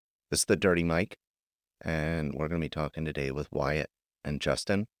This is the Dirty Mike, and we're going to be talking today with Wyatt and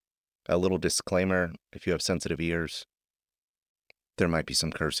Justin. A little disclaimer, if you have sensitive ears, there might be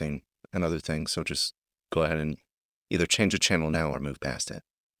some cursing and other things, so just go ahead and either change the channel now or move past it.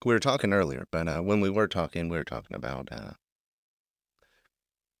 We were talking earlier, but when we were talking about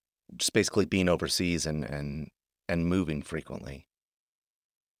just basically being overseas and moving frequently.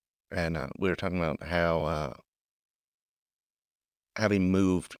 And we were talking about how having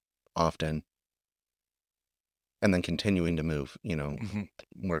moved often and then continuing to move, hmm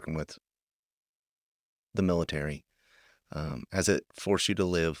working with the military, has it forced you to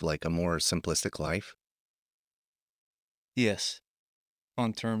live like a more simplistic life? Yes,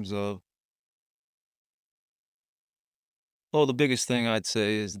 on terms of, well, the biggest thing I'd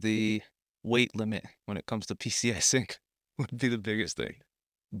say is the weight limit when it comes to PCSing would be the biggest thing.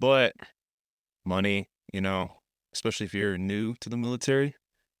 But money, especially if you're new to the military,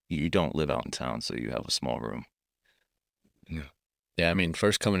 you don't live out in town, so you have a small room. Yeah. Yeah, I mean,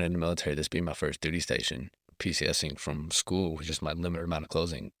 first coming into the military, this being my first duty station, PCSing from school was just my limited amount of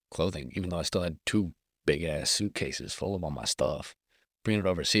clothing, even though I still had two big-ass suitcases full of all my stuff. Bringing it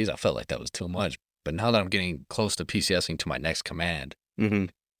overseas, I felt like that was too much. But now that I'm getting close to PCSing to my next command, Mm-hmm.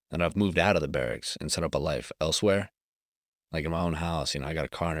 and I've moved out of the barracks and set up a life elsewhere, like in my own house, I got a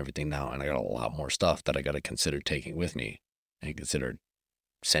car and everything now, and I got a lot more stuff that I got to consider taking with me and consider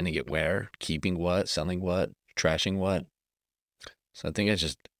sending it where, keeping what, selling what, trashing what. So I think it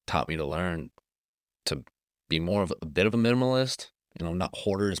just taught me to learn to be more of a bit of a minimalist, not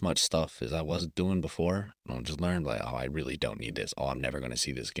hoarder as much stuff as I was doing before. Just learn like, oh, I really don't need this. Oh, I'm never going to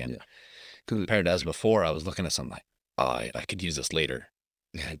see this again. Yeah. Compared to as before, I was looking at something like, oh, I could use this later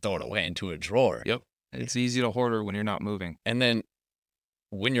and throw it away into a drawer. Yep. It's easy to hoarder when you're not moving. And then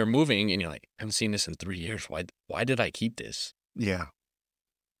when you're moving and you're like, I haven't seen this in 3 years. Why did I keep this? Yeah.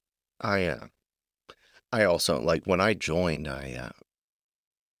 I also, like, when I joined,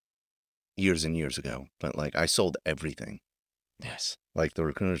 years and years ago, but like I sold everything. Yes. Like the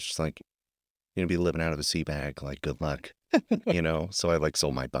recruiter's just like, you're gonna be living out of a sea bag, like good luck. So I like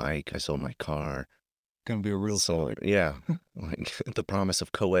sold my bike, I sold my car. Gonna be a real So yeah, like the promise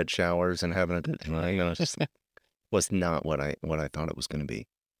of co-ed showers and having a good time, just was not what I thought it was gonna be.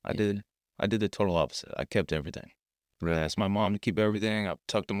 I did the total opposite. I kept everything. Really? I asked my mom to keep everything. I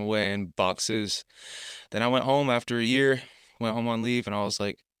tucked them away in boxes. Then I went home after a year, went home on leave, and I was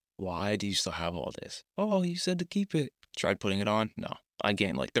like, why do you still have all this? Oh, you said to keep it. Tried putting it on. No, I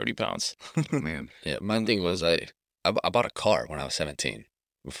gained like 30 pounds. Man. Yeah, my thing was I bought a car when I was 17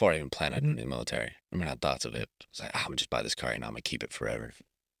 before I even planned on doing the military. I mean, I had thoughts of it. I was like, I'm gonna just buy this car and I'm gonna keep it forever.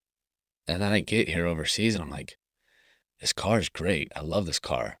 And then I get here overseas and I'm like, this car is great. I love this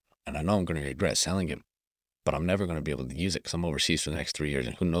car. And I know I'm gonna regret selling it, but I'm never gonna be able to use it because I'm overseas for the next 3 years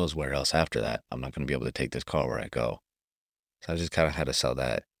and who knows where else after that. I'm not gonna be able to take this car where I go. So I just kind of had to sell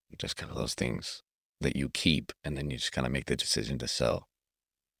that. Just kind of those things that you keep and then you just kind of make the decision to sell.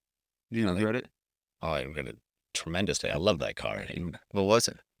 Do you regret it? Oh, I regret it tremendously. I love that car. What was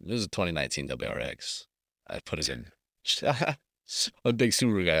it? It was a 2019 WRX. I put a good, I'm a big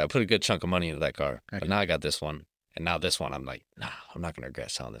Subaru guy. I put a good chunk of money into that car. But now I got this one. And now this one, I'm like, nah, I'm not going to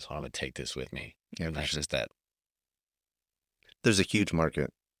regret selling this one. I'm going to take this with me. Yeah, And that's just that. There's a huge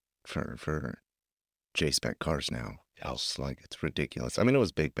market for J-spec cars now. It's like, it's ridiculous. I mean, it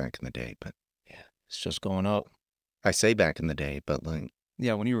was big back in the day, but Yeah, it's just going up. I say back in the day, but like,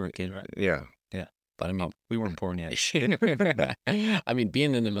 Yeah, when you were a kid, right? yeah. But I mean, We weren't born yet. I mean,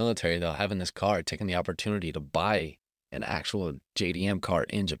 being in the military, though, having this car, taking the opportunity to buy an actual JDM car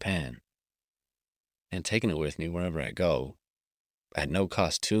in Japan and taking it with me wherever I go at no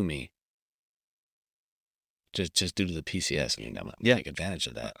cost to me, just due to the PCS. I mean, I'm going to take advantage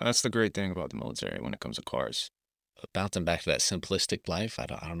of that. That's the great thing about the military when it comes to cars. Bouncing back to that simplistic life, I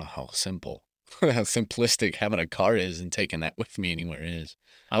don't know how simple, how simplistic having a car is and taking that with me anywhere is.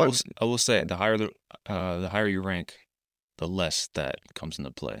 I will say the higher you rank, the less that comes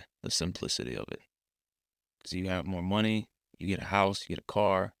into play. The simplicity of it, because you have more money, you get a house, you get a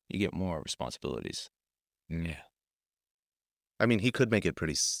car, you get more responsibilities. Yeah. I mean, he could make it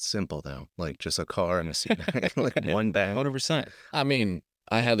pretty simple though, like just a car and a seat bag, like one bag. 100%. I mean,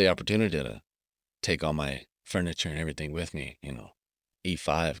 I had the opportunity to take all my furniture and everything with me,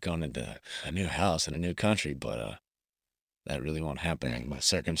 E5 going into a new house in a new country, but that really won't happen in my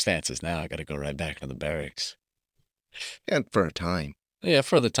circumstances now. I got to go right back to the barracks. And for a time. Yeah,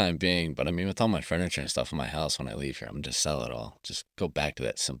 for the time being. But I mean, with all my furniture and stuff in my house when I leave here, I'm going to just sell it all. Just go back to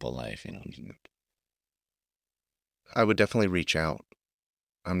that simple life, I would definitely reach out.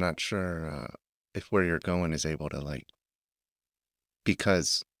 I'm not sure if where you're going is able to like,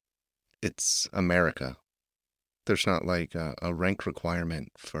 because it's America. There's not like a rank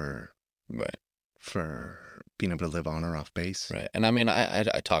requirement Right. for being able to live on or off base. Right. And I mean, I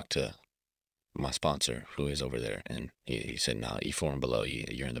talked to my sponsor who is over there, and he said, no, E4 and below,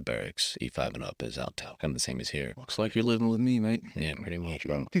 you're in the barracks. E5 and up is out town. Kind of the same as here. Looks like you're living with me, mate. Yeah, pretty much,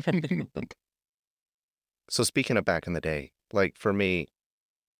 bro. So speaking of back in the day, like for me,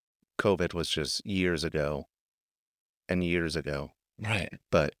 COVID was just years ago and years ago, Right.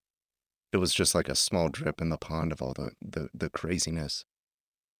 but it was just like a small drip in the pond of all the craziness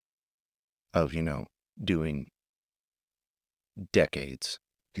of, doing decades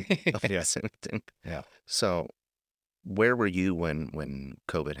of the same thing. Yeah. So where were you when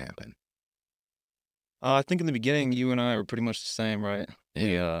COVID happened? I think in the beginning, you and I were pretty much the same, right?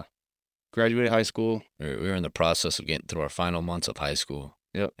 Yeah. We graduated high school. We were in the process of getting through our final months of high school.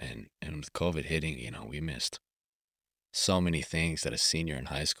 Yep. And with COVID hitting, we missed so many things that a senior in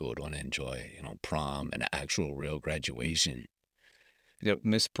high school would want to enjoy, prom, an actual real graduation. Yep.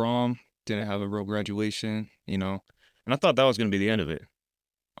 Missed prom. Didn't have a real graduation, And I thought that was going to be the end of it,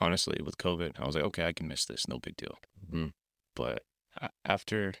 honestly, with COVID. I was like, okay, I can miss this. No big deal. Mm-hmm. But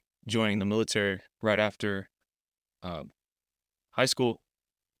after joining the military, right after high school,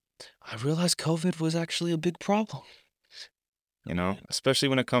 I realized COVID was actually a big problem. Especially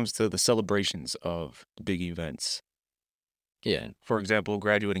when it comes to the celebrations of big events. Yeah. For example,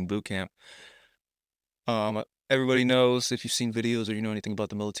 graduating boot camp. Everybody knows, if you've seen videos or you know anything about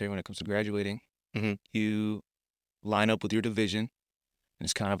the military when it comes to graduating, you line up with your division. And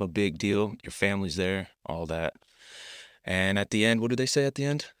it's kind of a big deal. Your family's there, all that. And at the end, what do they say at the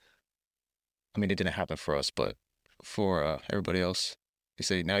end? I mean, it didn't happen for us, but for everybody else, they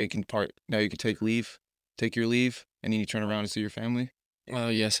say, now you can take your leave, and then you turn around and see your family.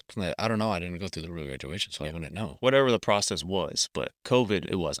 Well, yes. I don't know. I didn't go through the real graduation, so I wouldn't know. Whatever the process was, but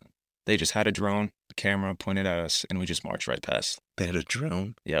COVID, it wasn't. They just had a drone, the camera pointed at us, and we just marched right past. They had a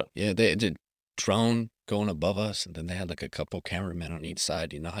drone? Yep. Yeah, they did drone going above us, and then they had like a couple cameramen on each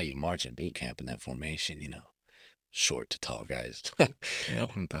side. You know how you march in boot camp in that formation, short to tall guys.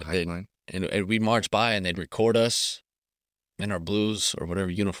 Yep. The height line. And we'd march by, and they'd record us in our blues or whatever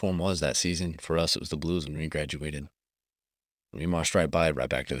uniform was that season. For us, it was the blues when we graduated. We marched right by, right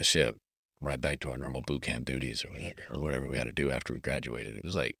back to the ship, right back to our normal boot camp duties or whatever we had to do after we graduated. It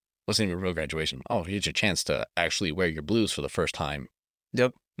was like, wasn't even a real graduation. Oh, here's your chance to actually wear your blues for the first time.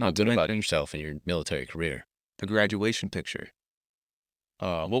 Yep. Not good about yourself and your military career. The graduation picture.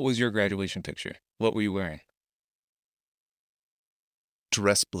 What was your graduation picture? What were you wearing?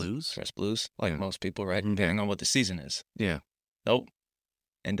 Dress blues? Dress blues, like most people, right? Depending on what the season is. Yeah. Nope.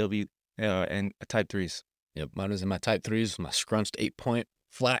 NW and type 3s. Yep, mine was in my type 3s, my scrunched 8-point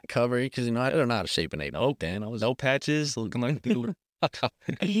flat cover, because, I don't know how to shape an 8. Oh, Dan, I was no patches, looking like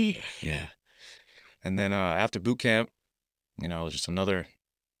yeah. And then after boot camp, it was just another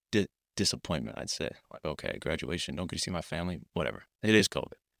disappointment, I'd say. Like, okay, graduation, don't get to see my family, whatever. It is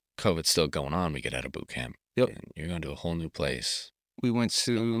COVID. COVID's still going on. We get out of boot camp. Yep. And you're going to a whole new place. We went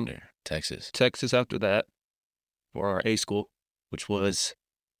to Texas after that for our A school, which was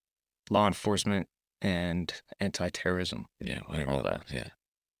law enforcement and anti-terrorism. Yeah, all that. Yeah.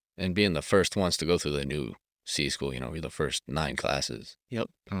 And being the first ones to go through the new C school, we're the first 9 classes. Yep.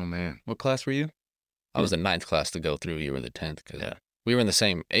 Oh, man. What class were you? I was the 9th class to go through. You were the 10th. Cause we were in the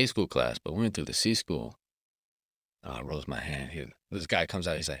same A school class, but we went through the C school. I rose my hand. This guy comes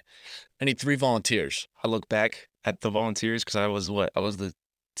out. He's like, I need 3 volunteers. I look back at the volunteers because I was the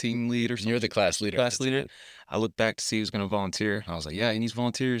team lead or something. You're the class leader. I look back to see who's going to volunteer. I was like, yeah, he needs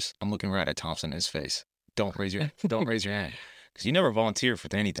volunteers. I'm looking right at Thompson in his face. Don't raise your hand. Because you never volunteer for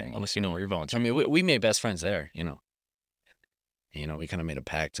anything unless you know where you're volunteering. I mean, we made best friends there, we kind of made a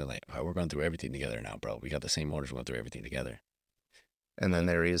pact to like, all right, we're going through everything together now, bro. We got the same orders. We're going through everything together. And then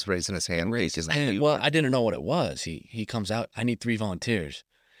there he is raising his hand. Well, I didn't know what it was. He comes out, I need 3 volunteers.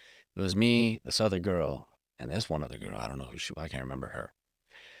 It was me, this other girl, and this one other girl. I don't know who she was. I can't remember her.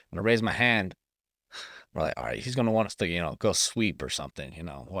 When I raised my hand, we're like, all right, he's going to want us to, go sweep or something,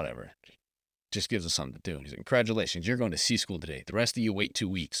 whatever. Just gives us something to do. And he's like, congratulations, you're going to C school today. The rest of you wait 2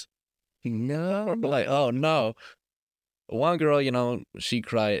 weeks. No. I'm like, oh, no. One girl, she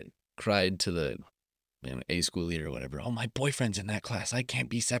cried to the A school leader or whatever. Oh, my boyfriend's in that class. I can't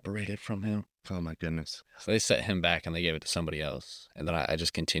be separated from him. Oh, my goodness. So they set him back and they gave it to somebody else. And then I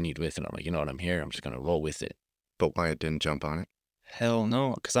just continued with it. I'm like, you know what, I'm here. I'm just going to roll with it. But Wyatt didn't jump on it? Hell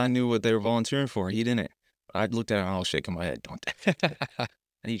no, because I knew what they were volunteering for. He didn't. I looked at him, I was shaking my head. Don't.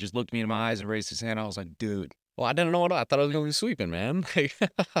 And he just looked me in my eyes and raised his hand. I was like, dude. Well, I didn't know what I thought I was going to be sweeping, man.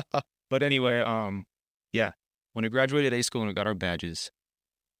 But anyway, yeah. When we graduated A school and we got our badges,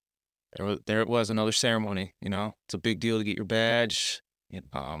 there it was, another ceremony, It's a big deal to get your badge.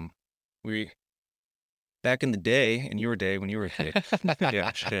 We back in the day, in your day when you were a kid,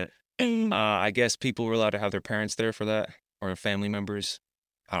 yeah, shit. I guess people were allowed to have their parents there for that or family members.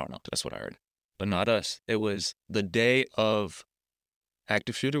 I don't know. That's what I heard. But not us. It was the day of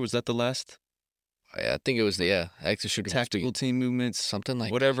active shooter. Was that the last? I think it was the active shooter Tactical team movements. something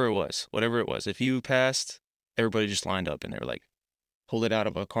like Whatever it was. Whatever it was. If you passed, everybody just lined up and they were like, pulled it out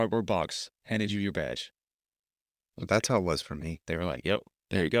of a cardboard box, handed you your badge. That's how it was for me. They were like, yep,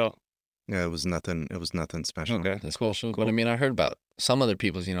 there you go. Yeah, it was nothing special. Okay. That's cool. But I mean, I heard about some other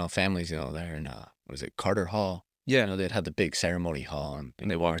people's, families, there in what is it, Carter Hall? Yeah. They'd have the big ceremony hall,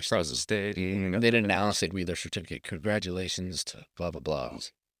 and they walked across the stage. They'd announce they'd read their certificate. Congratulations to blah blah blah.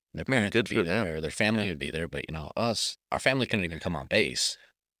 Their Man, parents good would for be there, or their family would be there, but us, our family couldn't even come on base.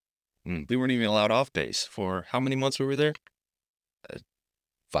 We weren't even allowed off base for how many months we were there?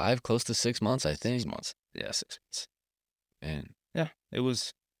 5, close to 6 months, I think. 6 months. Yeah, 6 months. And yeah, it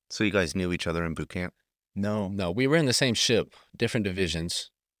was. So you guys knew each other in boot camp? No, we were in the same ship, different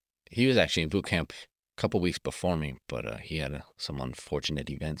divisions. He was actually in boot camp a couple weeks before me, but he had some unfortunate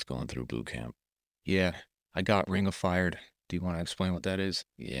events going through boot camp. Yeah, I got Ring of Fired. Do you want to explain what that is?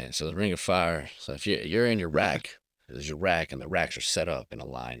 Yeah, so the Ring of Fire. So if you're in your rack, there's your rack, and the racks are set up in a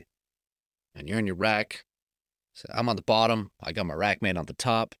line. And you're in your rack. So I'm on the bottom. I got my rack mate on the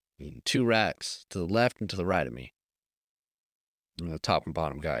top. And 2 racks to the left and to the right of me. And the top and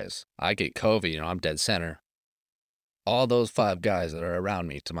bottom guys. I get COVID, I'm dead center. All those 5 guys that are around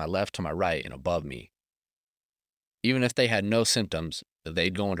me, to my left, to my right, and above me, even if they had no symptoms,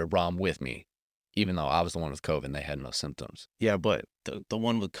 they'd go into ROM with me. Even though I was the one with COVID and they had no symptoms. Yeah, but the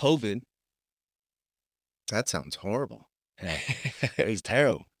one with COVID. That sounds horrible. He's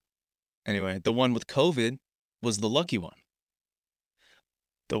terrible. Anyway, the one with COVID was the lucky one.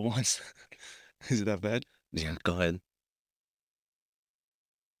 The ones. Is it that bad? Yeah, go ahead.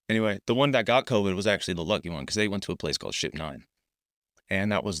 Anyway, the one that got COVID was actually the lucky one because they went to a place called Ship 9. And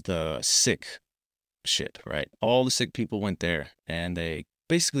that was the sick ship, right? All the sick people went there and they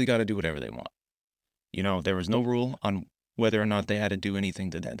basically got to do whatever they want. There was no rule on whether or not they had to do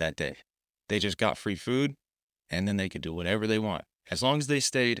anything that day. They just got free food, and then they could do whatever they want, as long as they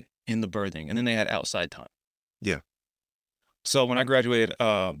stayed in the berthing, and then they had outside time. Yeah. So when I graduated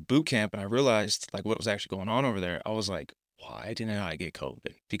boot camp and I realized what was actually going on over there, I was like, why didn't I get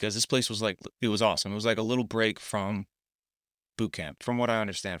COVID? Because this place was it was awesome. It was like a little break from boot camp, from what I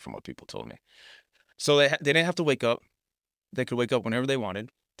understand from what people told me. So they didn't have to wake up. They could wake up whenever they wanted.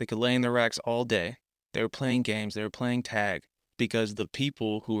 They could lay in their racks all day. They were playing games. They were playing tag because the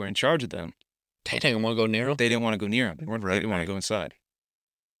people who were in charge of them, they didn't want to go near them. They didn't want to go near them. They didn't want to go inside.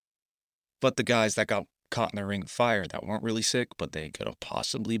 But the guys that got caught in the Ring of Fire that weren't really sick, but they could have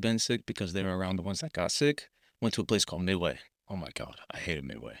possibly been sick because they were around the ones that got sick, went to a place called Midway. Oh my God, I hated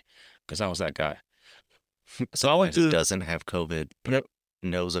Midway because I was that guy. So I went to... Doesn't have COVID. Yep.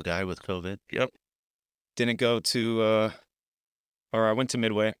 Knows a guy with COVID. Yep. Didn't go to... or I went to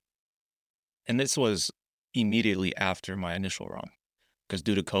Midway. And this was immediately after my initial ROM. Because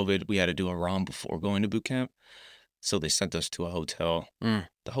due to COVID, we had to do a ROM before going to boot camp. So they sent us to a hotel. The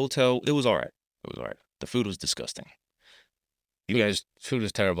hotel, it was all right. The food was disgusting. Food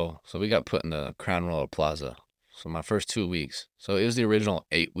was terrible. So we got put in the Crown Royal Plaza. So my first 2 weeks. So it was the original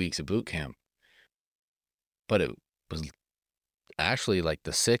 8 weeks of boot camp. But it was actually like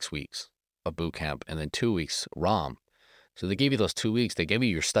the 6 weeks of boot camp and then 2 weeks ROM. So they gave you those 2 weeks. They gave you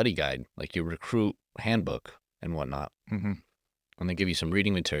your study guide, like your recruit handbook and whatnot. Mm-hmm. And they give you some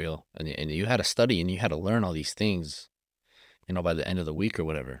reading material. And you had to study and you had to learn all these things, by the end of the week or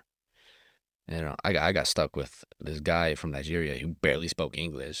whatever. And I got stuck with this guy from Nigeria who barely spoke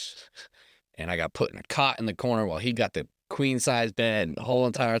English. And I got put in a cot in the corner while he got the queen-size bed the whole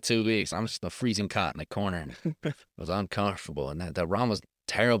entire 2 weeks. I'm just a freezing cot in the corner. And it was uncomfortable. And that ROM was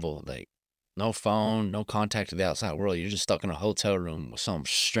terrible. Like, no phone, no contact to the outside world. You're just stuck in a hotel room with some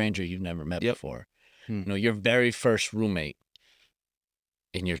stranger you've never met before. Your very first roommate,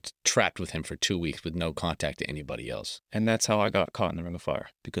 and you're trapped with him for 2 weeks with no contact to anybody else. And that's how I got caught in the Ring of Fire.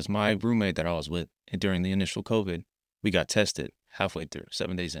 Because my roommate that I was with during the initial COVID, we got tested halfway through,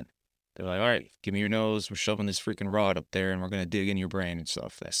 7 days in. They're like, all right, give me your nose. We're shoving this freaking rod up there, and we're going to dig in your brain and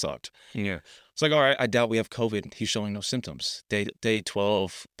stuff. That sucked. Yeah. It's like, all right, I doubt we have COVID. He's showing no symptoms. Day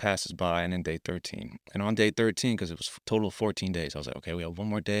 12 passes by, and then day 13. And on day 13, because it was a total of 14 days, I was like, okay, we have one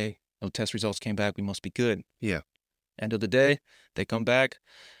more day. No test results came back. We must be good. Yeah. End of the day, they come back.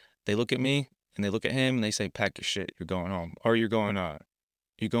 They look at me, and they look at him, and they say, pack your shit. You're going home. Or you're going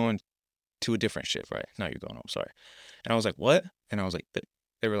to a different shift, right? No, you're going home. Sorry. And I was like, what? And I was like,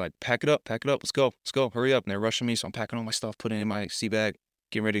 They were like, pack it up, let's go, hurry up. And they're rushing me, so I'm packing all my stuff, putting it in my sea bag,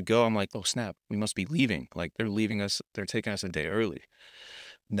 getting ready to go. I'm like, oh snap, we must be leaving. Like they're leaving us, they're taking us a day early.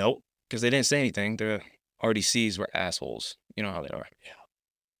 Nope, because they didn't say anything. The RDCs were assholes. You know how they are. Yeah.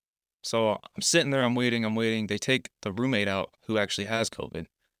 So I'm sitting there, I'm waiting. They take the roommate out who actually has COVID.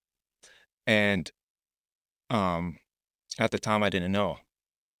 And at the time I didn't know.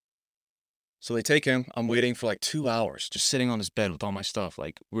 So they take him. I'm waiting for like 2 hours, just sitting on his bed with all my stuff,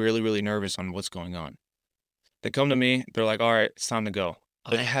 like really, really nervous on what's going on. They come to me. They're like, all right, it's time to go.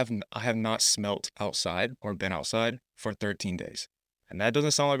 I have not smelt outside or been outside for 13 days. And that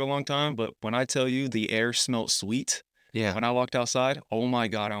doesn't sound like a long time, but when I tell you the air smelled sweet, Yeah. when I walked outside, oh my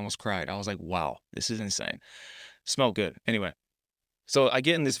God, I almost cried. I was like, wow, this is insane. Smelled good. Anyway, so I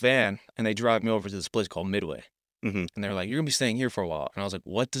get in this van and they drive me over to this place called Midway. Mm-hmm. And they're like, you're going to be staying here for a while. And I was like,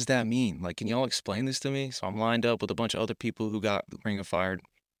 what does that mean? Like, can y'all explain this to me? So I'm lined up with a bunch of other people who got Ring of Fire.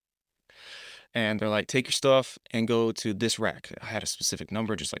 And they're like, take your stuff and go to this rack. I had a specific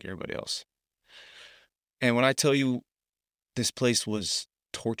number, just like everybody else. And when I tell you this place was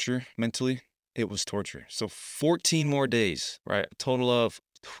torture mentally, it was torture. So 14 more days, right? A total of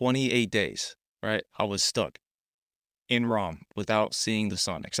 28 days, right? I was stuck in Rom without seeing the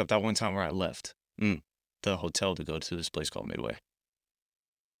sun, except that one time where I left the hotel to go to this place called Midway.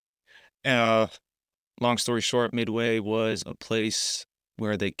 Long story short, Midway was a place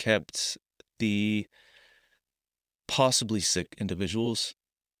where they kept the possibly sick individuals,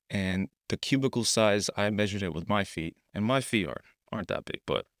 and the cubicle size, I measured it with my feet, and my feet aren't that big,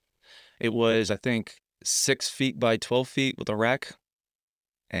 but it was, I think, 6 feet by 12 feet with a rack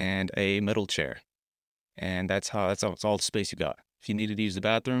and a metal chair. And that's all the space you got. If you needed to use the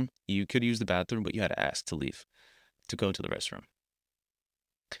bathroom, you could use the bathroom, but you had to ask to leave, to go to the restroom.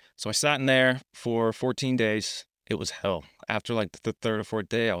 So I sat in there for 14 days. It was hell. After like the third or fourth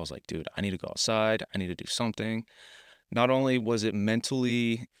day, I was like, dude, I need to go outside. I need to do something. Not only was it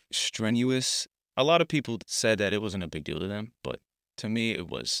mentally strenuous, a lot of people said that it wasn't a big deal to them, but to me, it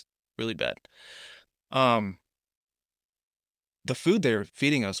was really bad. The food they were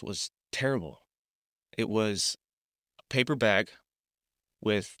feeding us was terrible. It was a paper bag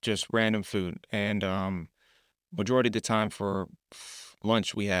with just random food. And majority of the time for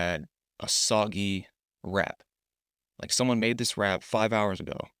lunch, we had a soggy wrap. Like someone made this wrap 5 hours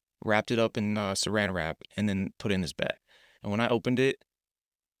ago, wrapped it up in saran wrap, and then put it in this bag. And when I opened it,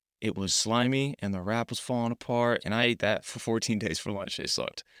 it was slimy and the wrap was falling apart. And I ate that for 14 days for lunch. It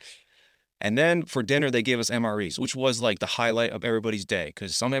sucked. And then for dinner, they gave us MREs, which was like the highlight of everybody's day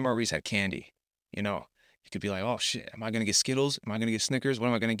because some MREs had candy. You know, you could be like, oh shit, am I going to get Skittles? Am I going to get Snickers? What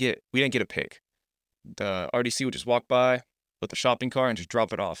am I going to get? We didn't get a pick. The RDC would just walk by with the shopping cart and just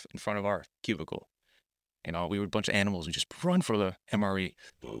drop it off in front of our cubicle. You know, we were a bunch of animals. We just run for the MRE.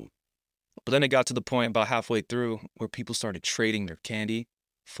 But then it got to the point about halfway through where people started trading their candy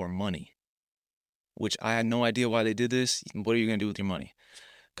for money, which I had no idea why they did this. What are you going to do with your money?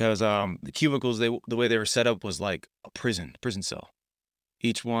 Because the cubicles, the way they were set up was like a prison cell.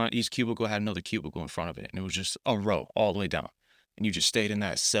 Each cubicle had another cubicle in front of it, and it was just a row all the way down. And you just stayed in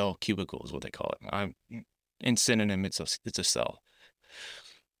that cell cubicle is what they call it. In synonym, it's a cell.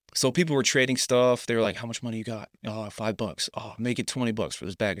 So people were trading stuff. They were like, how much money you got? Oh, $5. Oh, make it $20 for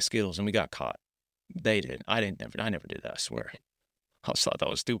this bag of Skittles. And we got caught. They did. I never did that, I swear. I just thought that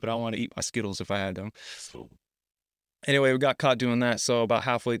was stupid. I want to eat my Skittles if I had them. Anyway, we got caught doing that. So about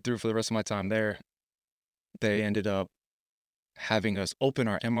halfway through for the rest of my time there, they ended up having us open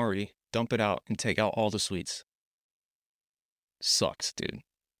our MRE, dump it out, and take out all the sweets. Sucks, dude.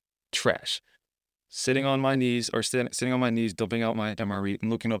 Trash. Sitting on my knees, dumping out my MRE and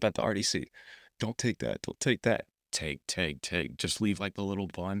looking up at the RDC. Don't take that. Don't take that. Take. Just leave like the little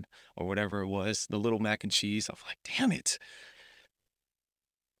bun or whatever it was, the little mac and cheese. I was like, damn it.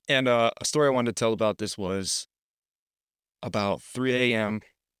 And a story I wanted to tell about this was about 3 a.m.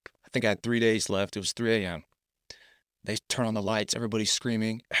 I think I had 3 days left. It was 3 a.m. They turn on the lights. Everybody's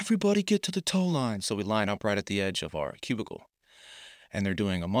screaming, everybody get to the tow line. So we line up right at the edge of our cubicle. And they're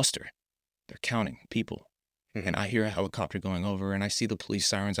doing a muster. They're counting people. Mm-hmm. And I hear a helicopter going over and I see the police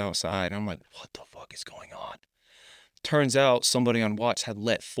sirens outside. And I'm like, what the fuck is going on? Turns out somebody on watch had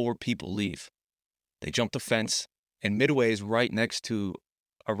let 4 people leave. They jumped the fence and Midway is right next to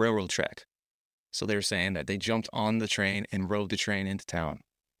a railroad track. So they were saying that they jumped on the train and rode the train into town,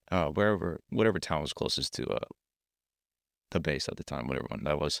 whatever town was closest to the base at the time, whatever one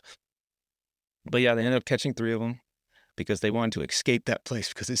that was. But yeah, they ended up catching 3 of them because they wanted to escape that place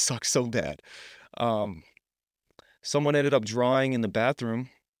because it sucked so bad. Someone ended up drawing in the bathroom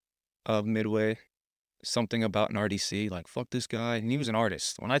of Midway something about an RDC, like, fuck this guy. And he was an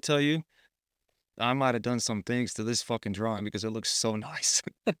artist. When I tell you, I might have done some things to this fucking drawing because it looks so nice.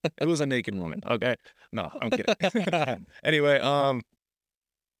 It was a naked woman. Okay. No, I'm kidding. Anyway,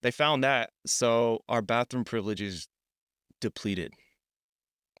 they found that. So our bathroom privileges depleted.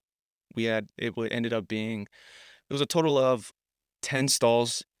 Ended up being, it was a total of 10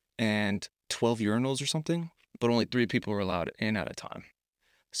 stalls and 12 urinals or something, but only 3 people were allowed in at a time.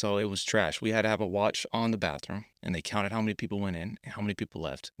 So it was trash. We had to have a watch on the bathroom, and they counted how many people went in and how many people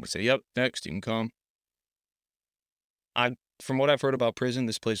left. We said, yep, next, you can come. From what I've heard about prison,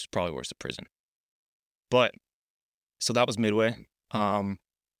 this place is probably worse than prison. But, so that was Midway. What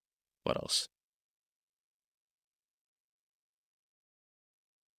else?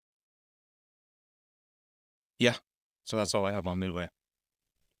 Yeah. So that's all I have on Midway.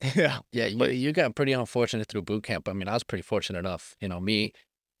 Yeah. Yeah, you got pretty unfortunate through boot camp. I mean, I was pretty fortunate enough.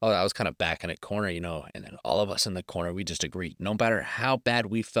 I was kind of back in a corner, and then all of us in the corner, we just agreed. No matter how bad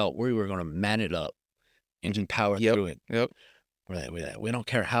we felt, we were going to man it up and just power through it. Yep. We don't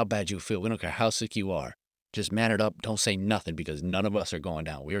care how bad you feel. We don't care how sick you are. Just man it up. Don't say nothing because none of us are going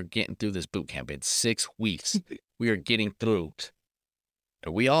down. We are getting through this boot camp in 6 weeks. We are getting through.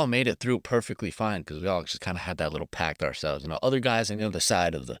 We all made it through perfectly fine because we all just kind of had that little pact ourselves. Other guys on the other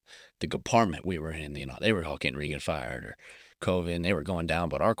side of the compartment we were in, they were all getting re-fired or COVID and they were going down.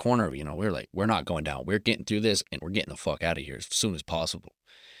 But our corner, we were like, we're not going down. We're getting through this and we're getting the fuck out of here as soon as possible.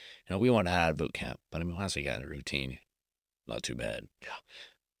 We wanted out of boot camp. But I mean, once we got in a routine, not too bad. Yeah.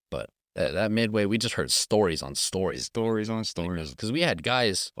 But that Midway, we just heard stories on stories. Stories on stories. Because we had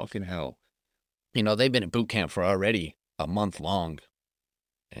guys, fucking hell. They've been at boot camp for already a month long.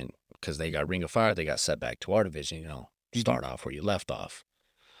 And because they got ring of fire, they got set back to our division, start off where you left off.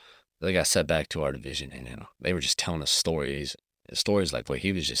 They got set back to our division and, they were just telling us stories like what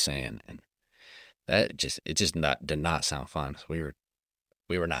he was just saying. And that did not sound fun. So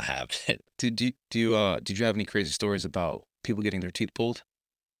we were not having it. Did you have any crazy stories about people getting their teeth pulled?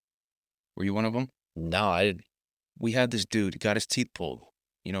 Were you one of them? No, I didn't. We had this dude, got his teeth pulled.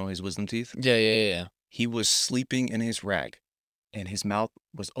 His wisdom teeth? Yeah. He was sleeping in his rag. And his mouth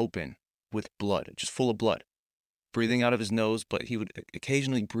was open with blood, just full of blood, breathing out of his nose, but he would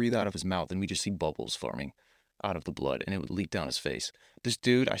occasionally breathe out of his mouth, and we just see bubbles forming out of the blood, and it would leak down his face. This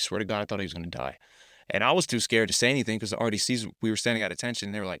dude, I swear to God, I thought he was going to die. And I was too scared to say anything because the RDCs, we were standing at attention,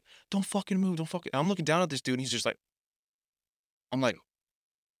 and they were like, don't fucking move, don't fucking... I'm looking down at this dude, and he's just like... I'm like,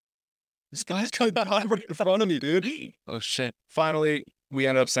 this guy's trying to die right in front of me, dude. Oh, shit. Finally, we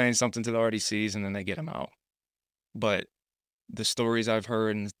ended up saying something to the RDCs, and then they get him out. But... the stories I've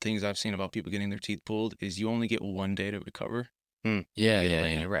heard and things I've seen about people getting their teeth pulled is you only get 1 day to recover. Yeah.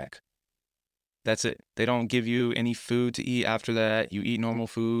 In Iraq. That's it. They don't give you any food to eat after that. You eat normal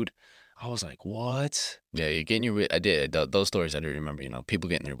food. I was like, what? Yeah, you're getting I did. Those stories I do remember, people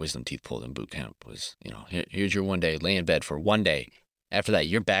getting their wisdom teeth pulled in boot camp was, here's your 1 day, lay in bed for 1 day. After that,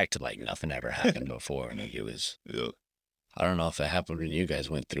 you're back to like nothing ever happened before. And it was, I don't know if it happened when you guys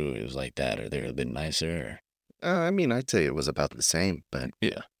went through, it was like that, or they were a bit nicer, or... I mean, I'd say it was about the same, but...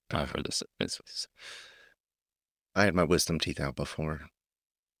 Yeah, I've heard this. I had my wisdom teeth out before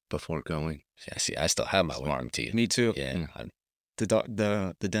going. Yeah, see, I still have my wisdom teeth. Me too. Yeah.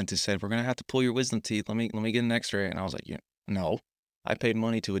 The dentist said, we're going to have to pull your wisdom teeth. Let me get an x-ray. And I was like, yeah, no. I paid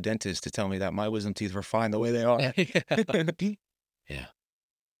money to a dentist to tell me that my wisdom teeth were fine the way they are. Yeah.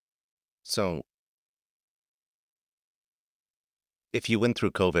 So, if you went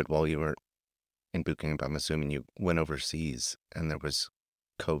through COVID while you were in boot camp, I'm assuming you went overseas and there was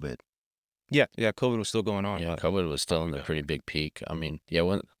COVID. Yeah, COVID was still going on. Yeah, COVID was still in a pretty big peak. I mean,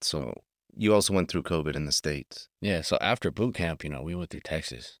 so you also went through COVID in the States. Yeah, so after boot camp, we went through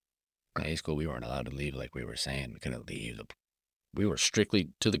Texas. In high school, we weren't allowed to leave like we were saying. We couldn't leave. We were strictly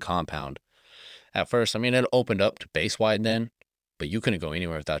to the compound. At first, I mean, it opened up to base-wide then, but you couldn't go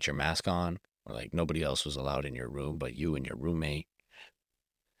anywhere without your mask on, or like nobody else was allowed in your room but you and your roommate.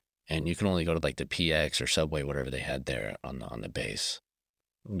 And you can only go to like the PX or Subway, whatever they had there on the base.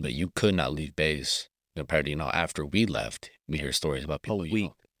 But you could not leave base. Compared to, after we left, we hear stories about people.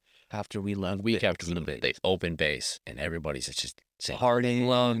 After we left, week after they open base, and everybody's just saying,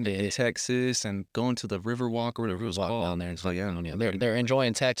 partying in Texas and going to the Riverwalk or whatever it was called down there. And so they're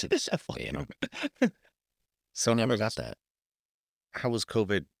enjoying Texas. So never got that. How was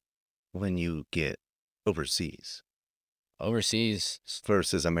COVID when you get overseas? Overseas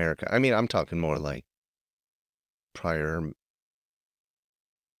versus America. I mean, I'm talking more like prior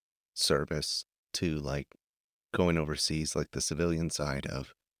service to like going overseas, like the civilian side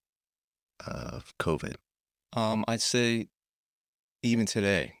of COVID. I'd say even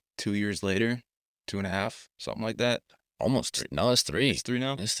today, 2 years later, 2.5, something like that. Almost 3. No, it's 3. It's 3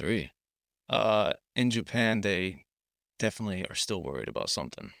 now. It's 3. In Japan, they definitely are still worried about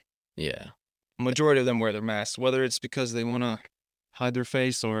something. Yeah. Majority of them wear their masks, whether it's because they want to hide their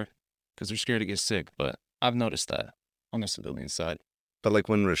face or because they're scared to get sick. But I've noticed that on the civilian side. But like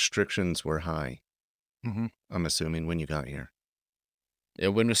when restrictions were high, Mm-hmm. I'm assuming when you got here. Yeah,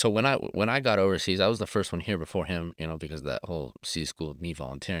 when I got overseas, I was the first one here before him, because that whole C school me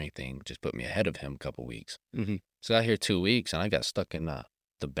volunteering thing just put me ahead of him a couple weeks. Mm-hmm. So I got here 2 weeks, and I got stuck in the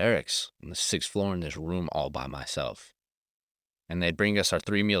barracks on the 6th floor in this room all by myself. And they'd bring us our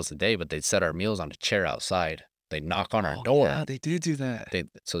 3 meals a day, but they'd set our meals on a chair outside. They'd knock on our door. Yeah, they do that.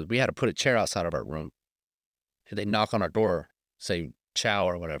 So we had to put a chair outside of our room. They'd knock on our door, say chow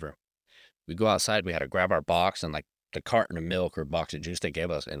or whatever. We go outside, we had to grab our box and like the carton of milk or box of juice they gave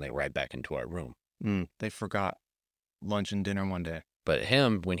us, and they right back into our room. They forgot lunch and dinner one day. But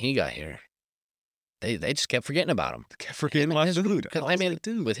him, when he got here, they just kept forgetting about him. Kept forgetting about his food. Because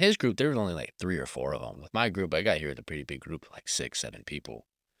with his group, there was only like 3 or 4 of them. With my group, I got here with a pretty big group, like 6, 7 people.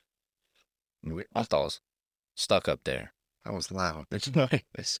 And we all stuck up there. That was loud.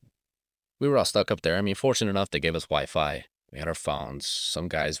 We were all stuck up there. I mean, fortunate enough, they gave us Wi-Fi. We had our phones. Some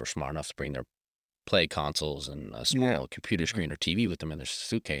guys were smart enough to bring their play consoles and a small computer screen or TV with them in their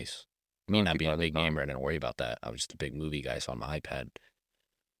suitcase. Me not being a big gamer, I didn't worry about that. I was just a big movie guy, so on my iPad.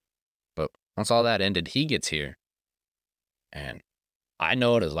 But once all that ended, he gets here. And I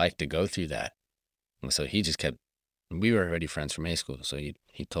know what it's like to go through that. And so he just kept, we were already friends from high school. So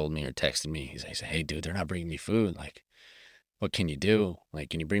he told me or texted me. He said, hey, dude, they're not bringing me food. Like, what can you do?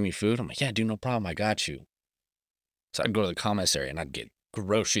 Like, can you bring me food? I'm like, yeah, dude, no problem. I got you. So I'd go to the commissary and I'd get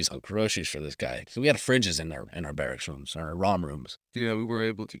groceries for this guy. So we had fridges in our barracks rooms, our ROM rooms. Yeah, we were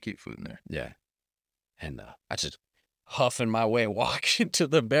able to keep food in there. Yeah. And I just huffing my way, walking to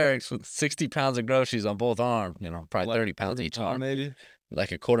the barracks with 60 pounds of groceries on both arms, probably 30 pounds each arm. Maybe.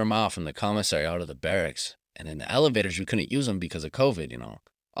 Like a quarter mile from the commissary out of the barracks. And in the elevators, we couldn't use them because of COVID,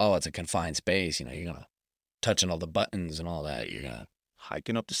 Oh, it's a confined space, you're going to touching all the buttons and all that. You're going to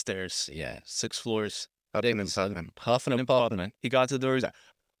hiking up the stairs. Yeah. 6 floors. Huffing and puffing. He got to the door. He's like,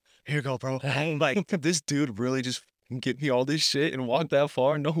 here you go, bro. I'm like, this dude really just get me all this shit and walk that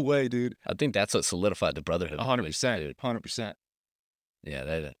far? No way, dude. I think that's what solidified the brotherhood. 100%, dude. 100%. Yeah,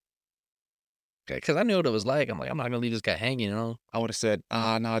 that. Because I knew what it was like. I'm like, I'm not going to leave this guy hanging, I would have said,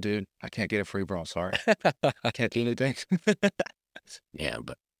 nah, dude. I can't get it free, bro. Sorry. I can't do anything. Yeah,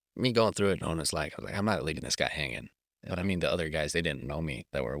 but me going through it, knowing it's like, I was like, I'm not leaving this guy hanging. But I mean, the other guys, they didn't know me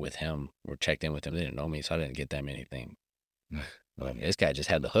that were with him, were checked in with him. They didn't know me, so I didn't get them anything. But this guy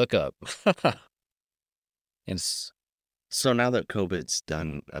just had the hookup. And so now that COVID's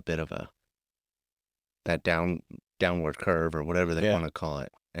done a bit of that downward curve or whatever they want to call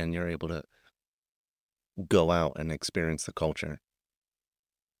it, and you're able to go out and experience the culture,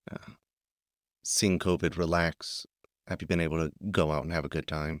 seeing COVID relax, have you been able to go out and have a good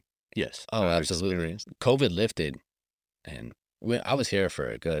time? Yes. Oh, absolutely. COVID lifted. And I was here for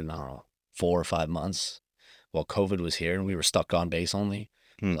a good, 4 or 5 months while COVID was here and we were stuck on base only.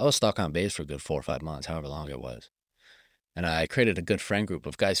 I was stuck on base for a good 4 or 5 months, however long it was. And I created a good friend group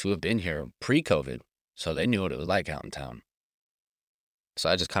of guys who have been here pre-COVID, so they knew what it was like out in town. So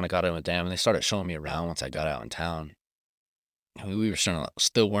I just kind of got in with them and they started showing me around once I got out in town. I mean, we were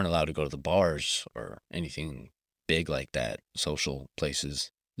still weren't allowed to go to the bars or anything big like that, social places.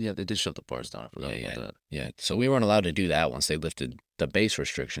 Yeah, they did shut the bars down. I forgot about that. Yeah, so we weren't allowed to do that once they lifted the base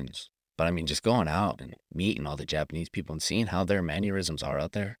restrictions. But I mean, just going out and meeting all the Japanese people and seeing how their mannerisms are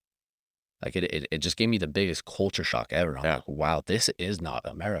out there, like it just gave me the biggest culture shock ever. I'm like, wow, this is not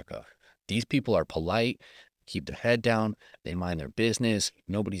America. These people are polite, keep their head down, they mind their business,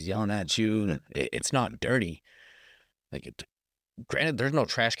 nobody's yelling at you, it's not dirty. Granted, there's no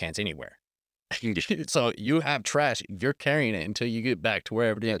trash cans anywhere. So you have trash, you're carrying it until you get back to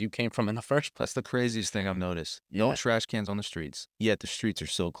wherever it is you came from in the first place. That's the craziest thing I've noticed. No trash cans on the streets, yet the streets are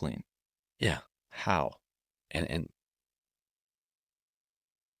so clean. Yeah. How? And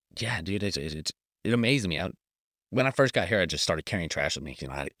yeah, dude, it amazed me. When I first got here, I just started carrying trash with me,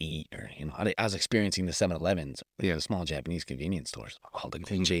 how to eat, or, I was experiencing the 7-Elevens, the small Japanese convenience stores. Oh,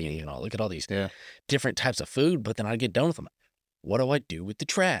 look at all these different types of food, but then I'd get done with them. What do I do with the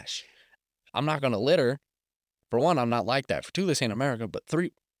trash? I'm not going to litter. For one, I'm not like that. For two, this ain't America. But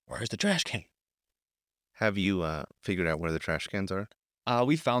 3, where's the trash can? Have you figured out where the trash cans are?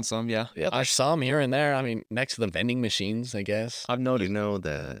 We found some, yeah. Yeah, there's some here and there. I mean, next to the vending machines, I guess. I've noticed.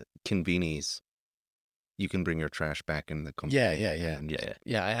 The convenies, you can bring your trash back in the Yeah.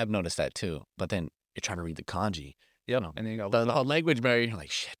 Yeah, I have noticed that too. But then you're trying to read the kanji. Yeah, and then you got the whole language barrier. You're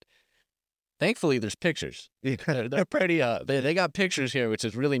like, shit. Thankfully, there's pictures. They're pretty, they got pictures here, which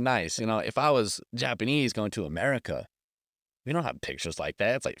is really nice. You know, if I was Japanese going to America, we don't have pictures like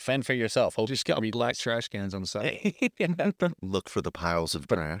that. It's like fend for yourself. Hope Just got black trash cans on the side. Look for the piles of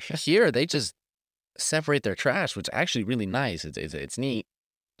trash. Here, they just separate their trash, which is actually really nice. It's neat.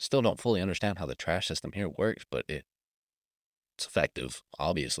 Still don't fully understand how the trash system here works, but it's effective,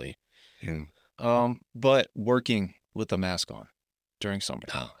 obviously. Yeah. But working with a mask on during summer,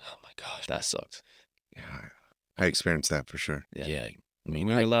 Oh my gosh. that sucks. Yeah. I experienced that for sure. Yeah. I mean,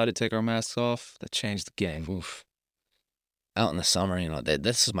 we were allowed to take our masks off. That changed the game. Oof. Out in the summer, you know,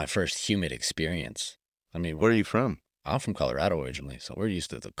 this is my first humid experience. I mean, Where are you from? I'm from Colorado originally, so we're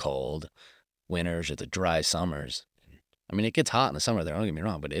used to the cold winters or the dry summers. I mean, it gets hot in the summer there, don't get me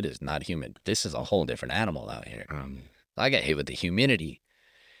wrong, but it is not humid. This is a whole different animal out here. I got hit with the humidity,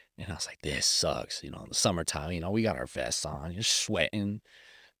 and I was like, this sucks. You know, in the summertime, you know, we got our vests on, you're sweating.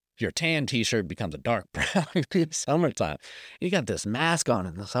 Your tan t-shirt becomes a dark brown in the summertime. You got this mask on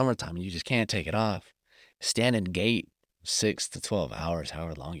in the summertime, and you just can't take it off. Stand in gate 6 to 12 hours,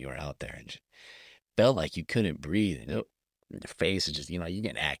 however long you were out there, and just felt like you couldn't breathe. Your face is just, you know, you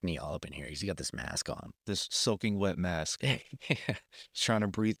get acne all up in here because you got this mask on. This soaking wet mask, trying to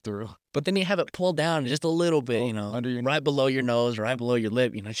breathe through. But then you have it pulled down just a little bit, you know, Under your right below your nose, right below your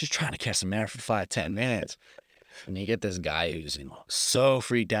lip, you know, just trying to catch some air for 5-10 minutes. And you get this guy who's, you know, so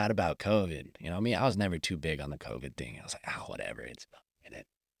freaked out about COVID. You know, me, I was never too big on the COVID thing. I was like, oh, whatever. It's in it.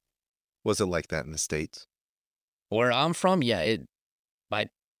 Was it like that in the States? Where I'm from, yeah,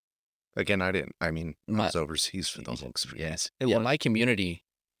 Again, I didn't. I mean, I My- was overseas for the whole experience. yeah, my community,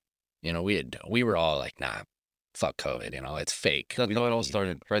 you know, we were all like, nah, fuck COVID, you know, it's fake. You know, it all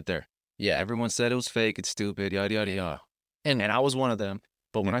started right there. Yeah, Everyone said it was fake, it's stupid, yada, yada, yada. and And I was one of them.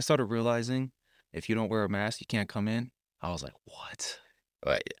 But when I started realizing if you don't wear a mask, you can't come in, I was like, what?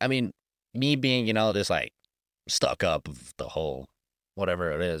 I mean, me being, you know, just like stuck up of the whole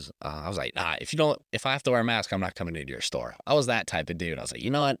whatever it is, I was like, nah, if I have to wear a mask, I'm not coming into your store. I was that type of dude. I was like, you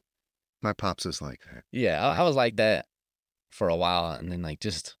know what? My pops is like that. Yeah, I was like that for a while, and then like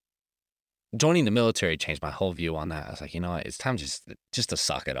just joining the military changed my whole view on that. I was like, you know what? It's time just to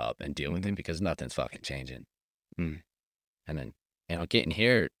suck it up and deal with it because nothing's fucking changing. Mm. And then, you know, getting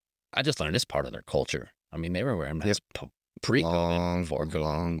here, I just learned this part of their culture. I mean, they were wearing masks pre-COVID, before COVID.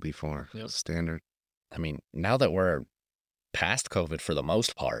 Long before Yep. standard. I mean, now that we're past COVID for the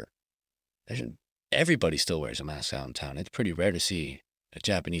most part, everybody still wears a mask out in town. It's pretty rare to see a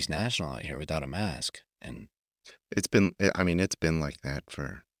Japanese national out here without a mask, and It's been. I mean, it's been like that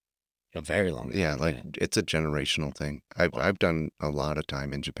for. a very long time. Yeah, like it's a generational thing. I've done a lot of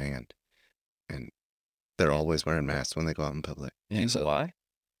time in Japan, and they're always wearing masks when they go out in public. Do you know why?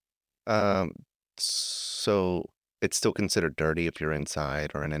 So it's still considered dirty if you're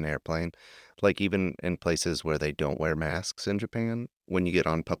inside or in an airplane. Like even in places where they don't wear masks in Japan, when you get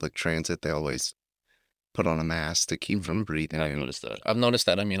on public transit, they always put on a mask to keep from breathing I've in. noticed that. I've noticed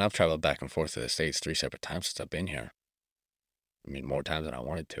that. I mean, I've traveled back and forth to the States 3 separate times since I've been here. I mean, more times than I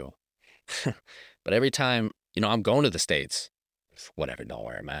wanted to. But every time, you know, I'm going to the States, whatever, don't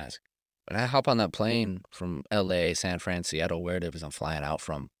wear a mask. But I hop on that plane from LA, San Fran, Seattle, where it is I'm flying out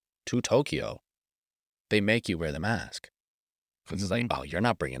from, to Tokyo, they make you wear the mask. Because it's like, oh, you're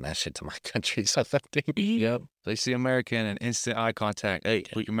not bringing that shit to my country. So Yep. They see American and instant eye contact. Hey,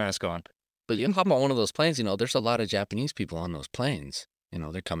 put your mask on. But you hop on one of those planes, you know, there's a lot of Japanese people on those planes. You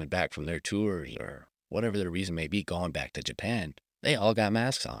know, they're coming back from their tours or whatever their reason may be, going back to Japan. They all got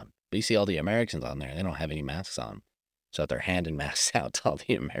masks on. But you see all the Americans on there, they don't have any masks on. So they're handing masks out to all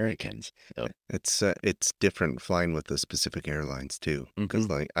the Americans. It's different flying with the specific airlines too, because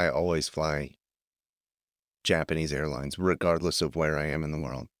like I always fly Japanese airlines, regardless of where I am in the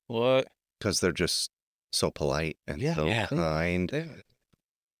world, What? because they're just so polite and so Yeah. kind.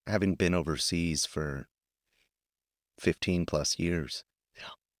 Having been overseas for 15 plus years,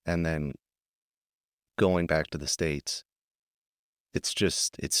 and then going back to the States, it's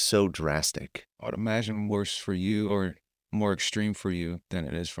so drastic. I'd imagine worse for you or more extreme for you than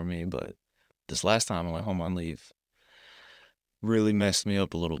it is for me. But this last time I went home on leave really messed me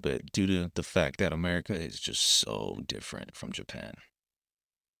up a little bit due to the fact that America is just so different from Japan.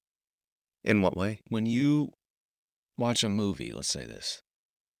 In what way? When you watch a movie, let's say this,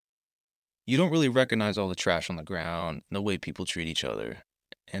 you don't really recognize all the trash on the ground, the way people treat each other,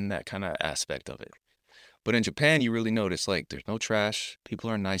 and that kind of aspect of it. But in Japan, you really notice, like, there's no trash. People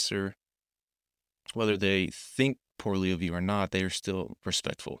are nicer. Whether they think poorly of you or not, they are still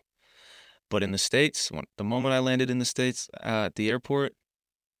respectful. But in the States, the moment I landed in the States at the airport,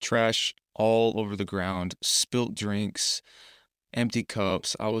 trash all over the ground, spilt drinks, empty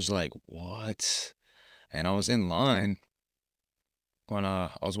cups. I was like, what? And I was in line when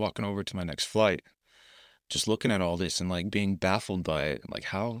I was walking over to my next flight, just looking at all this and like being baffled by it. Like,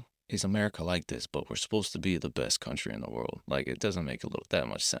 how is America like this? But we're supposed to be the best country in the world. Like, it doesn't make that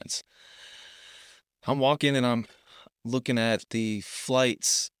much sense. I'm walking and I'm looking at the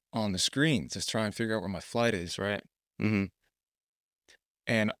flights on the screen to try and figure out where my flight is, right? Mm-hmm.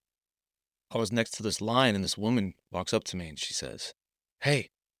 And I was next to this line and this woman walks up to me and she says,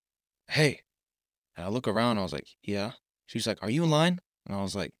 hey, hey. And I look around and I was like, yeah. She's like, are you in line? And I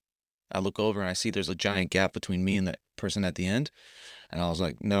was like, I look over and I see there's a giant gap between me and that person at the end. And I was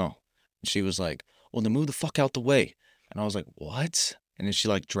like, no. And she was like, well, then move the fuck out the way. And I was like, what? And then she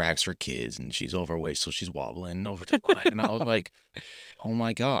like drags her kids and she's overweight, so she's wobbling over the line. And I was like, oh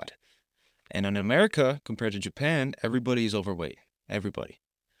my God. And in America, compared to Japan, everybody is overweight. Everybody.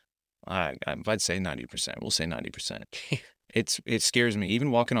 I'd say 90%. We'll say 90%. It scares me.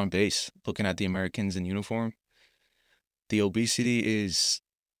 Even walking on base, looking at the Americans in uniform, the obesity is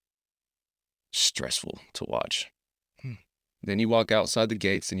stressful to watch. Then you walk outside the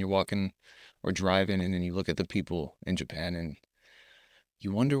gates and you're walking or driving, and then you look at the people in Japan and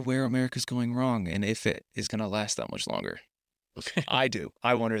you wonder where America's going wrong and if it is going to last that much longer. I do.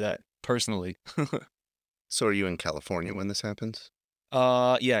 I wonder that personally. So are you in California when this happens?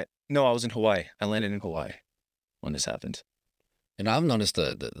 Yeah. No, I was in Hawaii. I landed in Hawaii when this happened. And I've noticed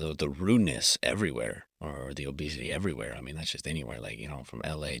the rudeness everywhere, or the obesity everywhere. I mean, that's just anywhere, like, from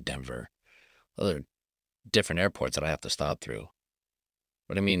LA, Denver, other different airports that I have to stop through.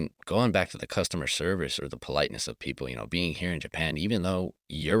 But I mean, going back to the customer service or the politeness of people, being here in Japan, even though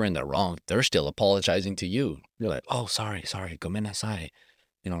you're in the wrong, they're still apologizing to you. You're like, oh, sorry, gomen nasai.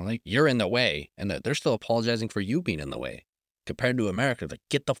 Like, you're in the way, and they're still apologizing for you being in the way. Compared to America, like,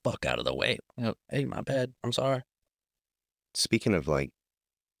 get the fuck out of the way. Hey, my bad. I'm sorry. Speaking of like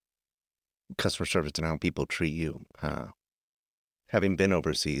customer service and how people treat you, having been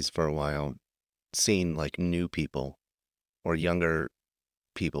overseas for a while, seeing like new people or younger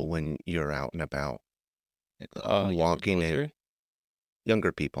people when you're out and about, walking in,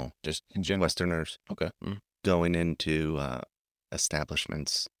 younger people, just in general. Westerners, Okay. going into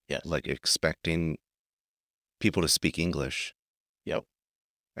establishments, Yes. like expecting people to speak English. Yep.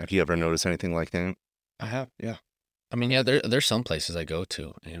 Have you ever noticed anything like that? I have, yeah. I mean, yeah, there's some places I go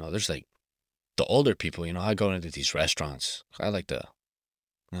to, there's like the older people, I go into these restaurants. I like to,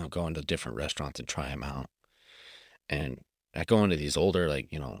 go into different restaurants and try them out. And I go into these older, like,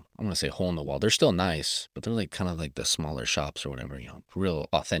 I'm going to say hole in the wall. They're still nice, but they're like kind of like the smaller shops or whatever, real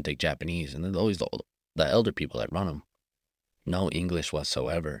authentic Japanese. And they're always the elder people that run them. No English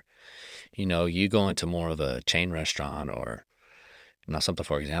whatsoever. You go into more of a chain restaurant or, something,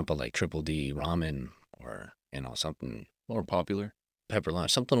 for example, like Triple D Ramen or, something More popular. pepper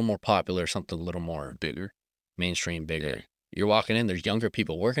lunch, something a little more popular, something a little more Bigger. mainstream, bigger. Yeah. You're walking in, there's younger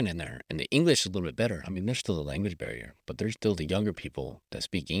people working in there, and the English is a little bit better. I mean, there's still a language barrier, but there's still the younger people that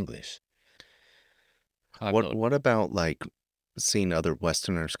speak English. What about like seeing other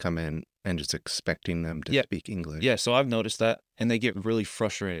Westerners come in and just expecting them to speak English? Yeah, so I've noticed that, and they get really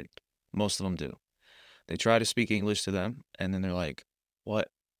frustrated. Most of them do. They try to speak English to them, and then they're like, what?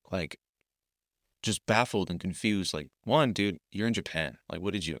 Like, just baffled and confused. Like, one, dude, you're in Japan. Like,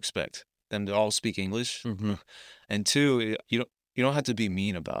 what did you expect? Them to all speak English? Mm-hmm. And two, you don't have to be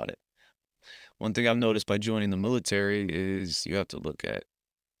mean about it. One thing I've noticed by joining the military is you have to look at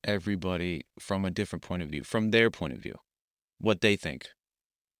everybody from a different point of view, from their point of view, what they think,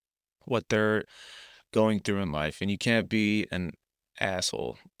 what they're going through in life. And you can't be an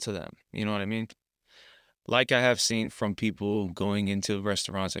asshole to them. You know what I mean? Like I have seen from people going into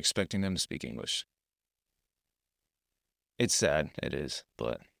restaurants expecting them to speak English. It's sad, it is,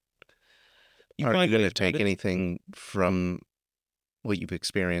 but Are you going to take anything from what you've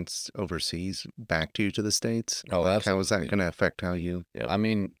experienced overseas back to you to the States? Oh, like, absolutely. how is that going to affect how you... Yeah, I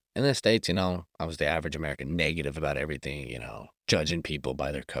mean, in the States, I was the average American, negative about everything, judging people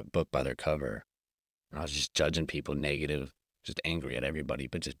by their book by their cover. And I was just judging people negative, just angry at everybody.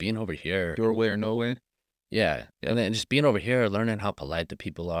 But just being over here, your way or no way? Yeah. And then just being over here, learning how polite the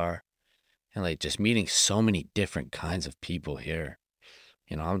people are, and like just meeting so many different kinds of people here.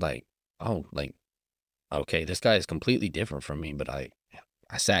 I'm like, oh, like, okay, this guy is completely different from me. But I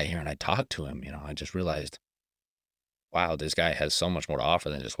sat here and I talked to him, I just realized, wow, this guy has so much more to offer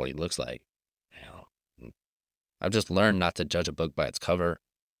than just what he looks like. I've just learned not to judge a book by its cover,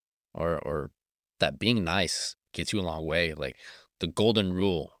 or that being nice gets you a long way. Like the golden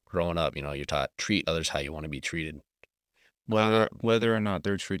rule growing up, you're taught, treat others how you want to be treated. Whether or not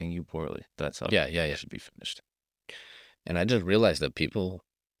they're treating you poorly. That's how Yeah. it should be finished. And I just realized that people,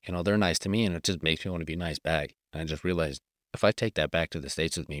 they're nice to me, and it just makes me want to be nice back. And I just realized if I take that back to the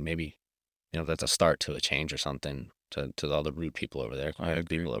States with me, maybe, that's a start to a change or something to all the rude people over there. I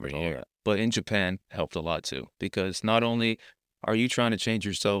agree People over with all here. that. But in Japan, it helped a lot too, because not only are you trying to change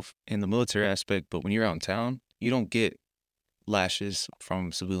yourself in the military aspect, but when you're out in town, you don't get lashes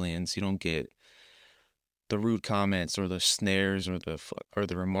from civilians. You don't get the rude comments or the snares or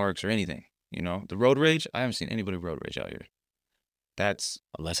the remarks or anything. The road rage. I haven't seen anybody road rage out here. That's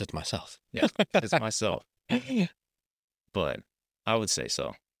Unless it's myself. yeah, it's myself. But I would say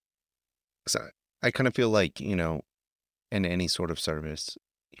so. So I kind of feel like, in any sort of service,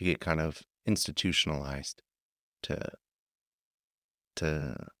 you get kind of institutionalized to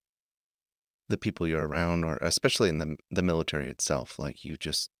the people you're around, or especially in the military itself. Like, you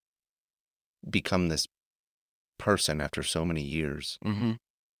just become this person after so many years. Mm-hmm.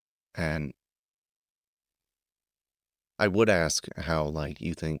 And I would ask how, like,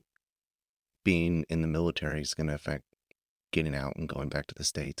 you think being in the military is going to affect getting out and going back to the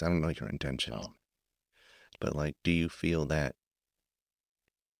States. I don't know your intentions, but, like, do you feel that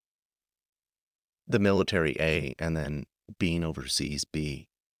the military A and then being overseas B,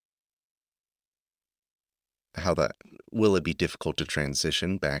 how that will it be difficult to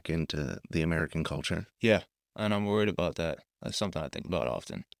transition back into the American culture? Yeah, and I'm worried about that. That's something I think about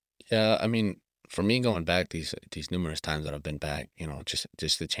often. Yeah, I mean, for me going back these numerous times that I've been back,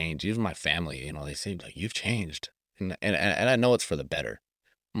 just the change. Even my family, they say like you've changed, and I know it's for the better.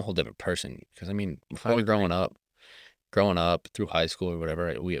 I'm a whole different person because I mean, before growing up through high school or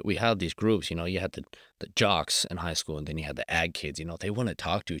whatever, we had these groups. You had the jocks in high school, and then you had the ag kids. They wouldn't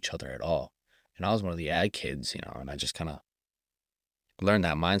talk to each other at all. And I was one of the ag kids, and I just kind of learned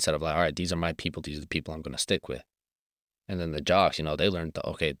that mindset of like, all right, these are my people. These are the people I'm going to stick with. And then the jocks, they learned,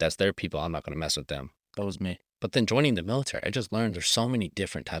 okay, that's their people. I'm not going to mess with them. That was me. But then joining the military, I just learned there's so many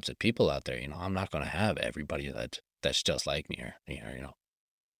different types of people out there. I'm not going to have everybody that's just like me or.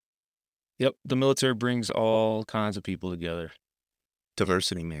 Yep, the military brings all kinds of people together.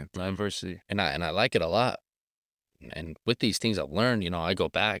 Diversity, man. Diversity. And I like it a lot. And with these things I've learned, I go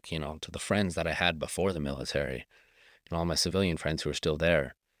back, to the friends that I had before the military, all my civilian friends who are still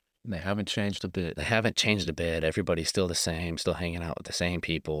there. They haven't changed a bit. They haven't changed a bit. Everybody's still the same, still hanging out with the same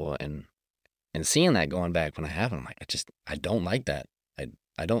people. And seeing that going back when I haven't, I'm like, I don't like that.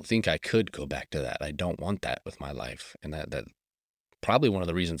 I don't think I could go back to that. I don't want that with my life. And that probably one of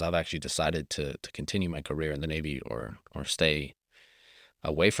the reasons I've actually decided to continue my career in the Navy or stay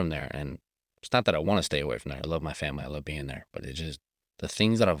away from there. And it's not that I want to stay away from there. I love my family. I love being there. But it's just the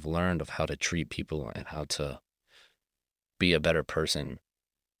things that I've learned of how to treat people and how to be a better person.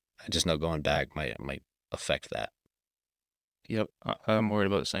 I just know going back might affect that. Yep, I'm worried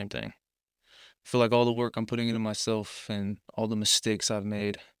about the same thing. I feel like all the work I'm putting into myself and all the mistakes I've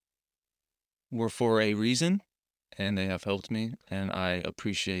made were for a reason, and they have helped me, and I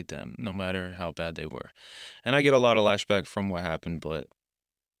appreciate them no matter how bad they were. And I get a lot of lashback from what happened, but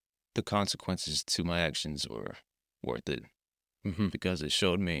the consequences to my actions were worth it because it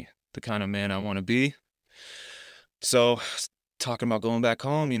showed me the kind of man I want to be. So, talking about going back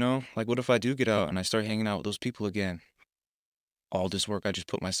home, like what if I do get out and I start hanging out with those people again? All this work I just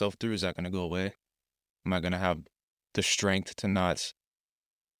put myself through, is that going to go away? Am I going to have the strength to not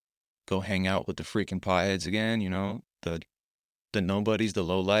go hang out with the freaking potheads again, the nobodies, the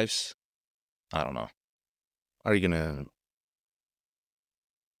low lifes? I don't know. Are you gonna?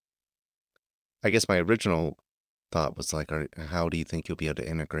 I guess my original thought was like, how do you think you'll be able to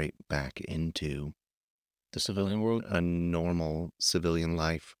integrate back into The civilian world? a normal civilian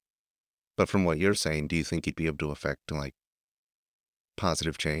life? But from what you're saying, do you think you'd be able to affect like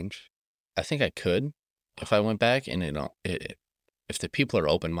positive change? I think I could if I went back, and if the people are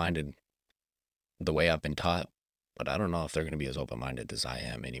open-minded the way I've been taught, but I don't know if they're going to be as open-minded as I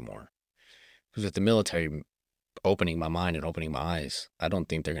am anymore. Because with the military opening my mind and opening my eyes, I don't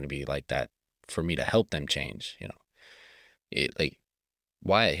think they're going to be like that for me to help them change. Like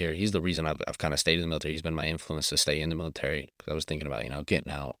Wyatt here, he's the reason I've kind of stayed in the military. He's been my influence to stay in the military because I was thinking about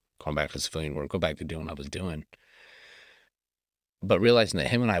getting out, going back to civilian work, go back to doing what I was doing. But realizing that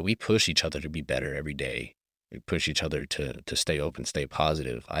him and I, we push each other to be better every day. We push each other to stay open, stay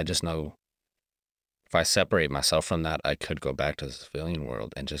positive. I just know if I separate myself from that, I could go back to the civilian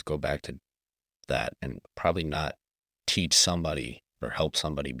world and just go back to that and probably not teach somebody or help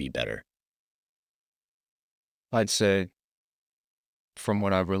somebody be better. I'd say, from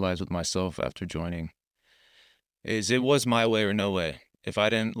what I've realized with myself after joining, is it was my way or no way. If I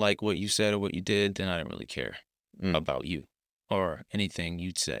didn't like what you said or what you did, then I didn't really care about you or anything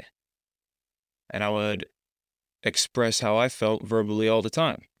you'd say. And I would express how I felt verbally all the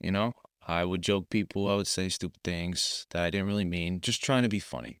time, you know? I would joke people, I would say stupid things that I didn't really mean, just trying to be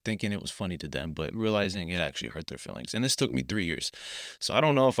funny, thinking it was funny to them, but realizing it actually hurt their feelings. And this took me 3 years. So I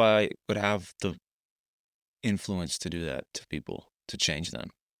don't know if I would have the influence to do that to people, to change them,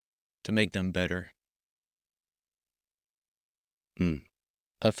 to make them better.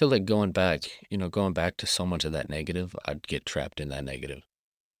 I feel like going back to so much of that negative, I'd get trapped in that negative.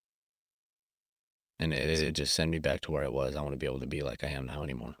 And it just send me back to where I was. I want to be able to be like I am now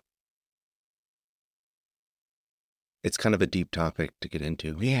anymore. It's kind of a deep topic to get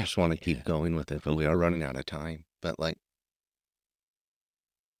into. We just want to keep going with it, but we are running out of time. But like,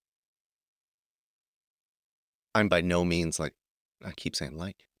 I'm by no means like, I keep saying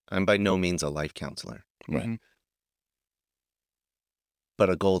like, I'm by no means a life counselor. Right. Mhm.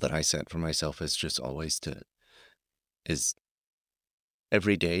 But a goal that I set for myself is just always is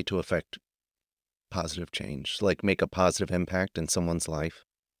every day to affect positive change, like make a positive impact in someone's life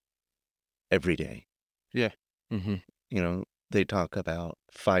every day. Yeah. Mm-hmm. You know, they talk about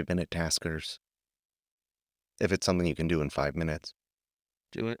 5-minute taskers. If it's something you can do in 5 minutes,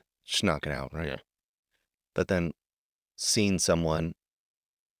 Do it. just knock it out, right? Yeah. But then seeing someone,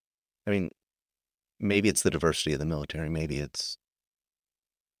 I mean, maybe it's the diversity of the military, maybe it's,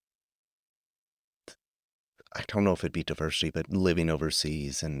 I don't know if it'd be diversity, but living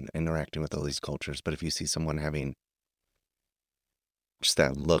overseas and interacting with all these cultures. But if you see someone having just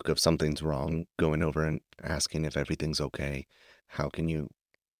that look of something's wrong, going over and asking if everything's okay,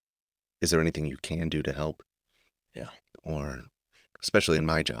 is there anything you can do to help? Yeah. Or, especially in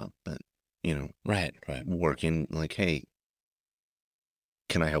my job, but, you know, Right. working like, hey,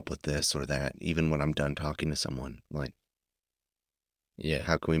 can I help with this or that? Even when I'm done talking to someone, like, Yeah.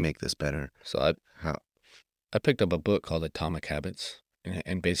 how can we make this better? So How? I picked up a book called Atomic Habits,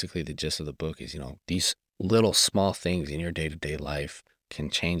 and basically the gist of the book is, these little small things in your day-to-day life can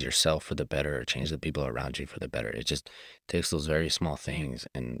change yourself for the better or change the people around you for the better. It just takes those very small things,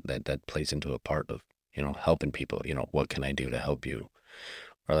 and that plays into a part of, helping people. What can I do to help you?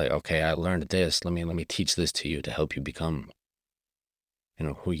 Or like, okay, I learned this. Let me teach this to you to help you become,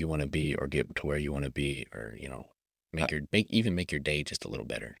 who you want to be or get to where you want to be, or, make your day just a little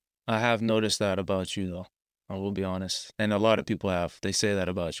better. I have noticed that about you, though. I will be honest. And a lot of people have. They say that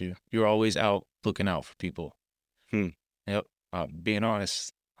about you. You're always out looking out for people. Yep. Being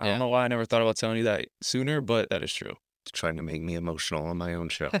honest. I don't know why I never thought about telling you that sooner, but that is true. Trying to make me emotional on my own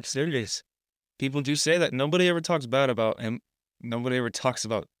show. Serious. People do say that. Nobody ever talks bad about him. Nobody ever talks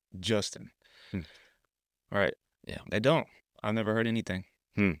about Justin. Hmm. Right. Yeah. They don't. I've never heard anything.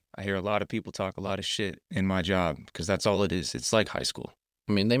 I hear a lot of people talk a lot of shit in my job because that's all it is. It's like high school.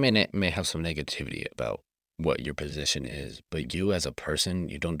 I mean, they may have some negativity about what your position is, but you as a person,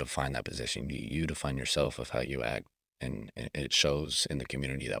 you don't define that position. You define yourself of how you act, and it shows in the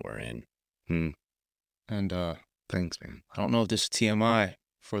community that we're in. And Thanks, man. I don't know if this is TMI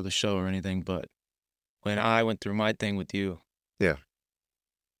for the show or anything, but when I went through my thing with you, Yeah.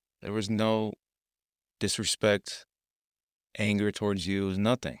 there was no disrespect, anger towards you. It was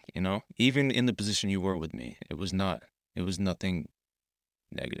nothing, even in the position you were with me, it was nothing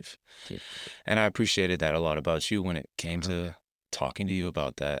negative. And I appreciated that a lot about you when it came to talking to you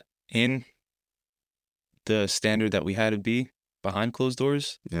about that in the standard that we had to be behind closed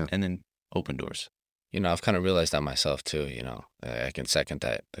doors and then open doors. I've kind of realized that myself too. I can second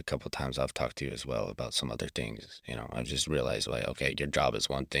that a couple of times I've talked to you as well about some other things. I've just realized, like, okay, your job is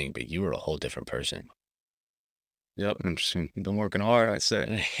one thing, but you were a whole different person. Yep. Interesting. You've been working hard, I'd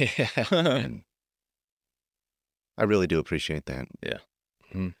say. Yeah. I really do appreciate that. Yeah.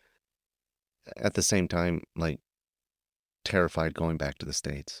 At the same time, like, terrified going back to the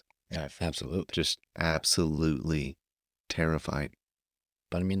States. Yeah, absolutely. Just absolutely terrified.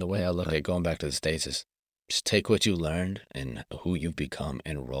 But I mean, the way I look at going back to the States is just take what you learned and who you've become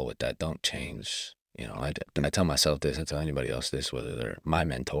and roll with that. Don't change. I tell myself this, I tell anybody else this, whether they're my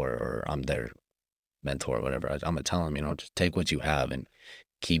mentor or I'm their mentor or whatever. I'm going to tell them, just take what you have and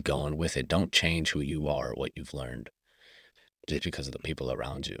keep going with it. Don't change who you are or what you've learned just because of the people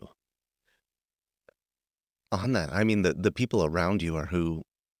around you. On that, I mean, the people around you are who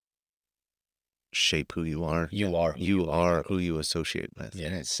shape who you are. You are who you associate with. Yeah,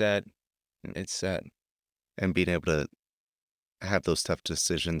 and it's sad. It's sad. And being able to have those tough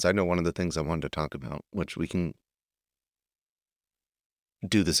decisions. I know one of the things I wanted to talk about, which we can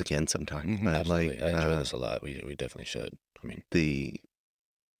do this again sometime. Absolutely. I enjoy this a lot. We definitely should. I mean, the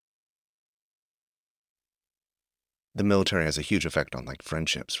military has a huge effect on, like,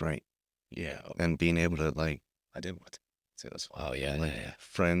 friendships, right? Yeah. And being able to, like, I did want to say this. Oh, yeah,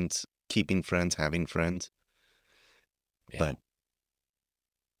 friends, keeping friends, having friends. Yeah. But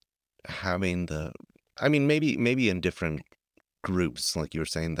having maybe in different groups, like you were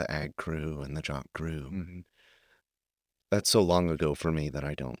saying, the ag crew and the jock crew. Mm-hmm. That's so long ago for me that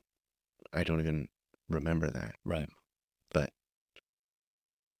I don't even remember that. Right. But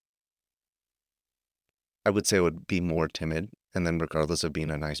I would say I would be more timid, and then regardless of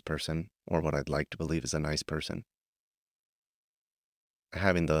being a nice person, or what I'd like to believe is a nice person,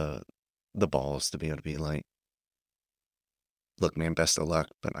 having the balls to be able to be like, look, man, best of luck,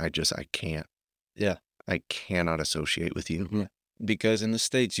 but I can't. Yeah. I cannot associate with you. Yeah. Because in the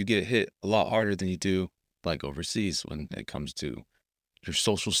States, you get hit a lot harder than you do like overseas when it comes to your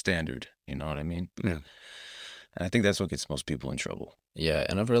social standard. You know what I mean? Yeah. And I think that's what gets most people in trouble. Yeah,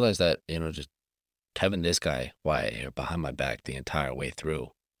 and I've realized that, just having this guy, Wyatt, here behind my back the entire way through.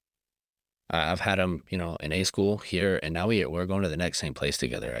 I've had him, in A school here, and now we're going to the next same place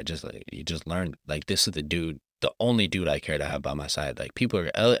together. You just learn, like, this is the dude, the only dude I care to have by my side. Like,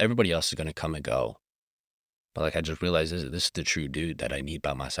 everybody else is going to come and go. But, like, I just realized this is the true dude that I need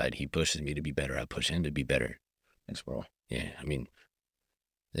by my side. He pushes me to be better. I push him to be better. Thanks, bro. Yeah, I mean,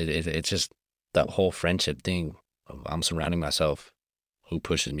 it's just that whole friendship thing. I'm surrounding myself who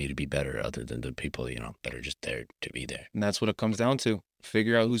pushes me to be better other than the people, that are just there to be there. And that's what it comes down to.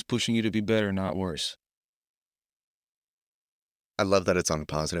 Figure out who's pushing you to be better, not worse. I love that it's on a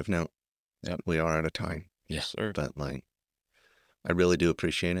positive note. Yep. We are out of time. Yes, sir. But, like, I really do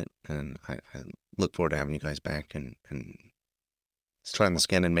appreciate it, and I look forward to having you guys back and trying this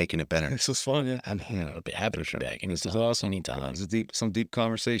again and making it better. This was fun, yeah. I'll be happy to be back. This is awesome. Anytime. It's some deep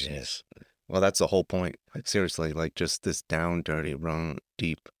conversations. Yes. Well, that's the whole point. Like, seriously, like, just this down, dirty, wrong,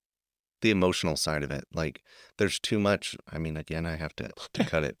 deep, the emotional side of it. Like, there's too much. I mean, again, I have to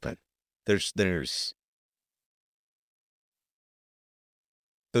cut it, but there's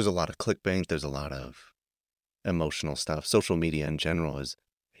a lot of clickbait. There's a lot of emotional stuff. Social media in general is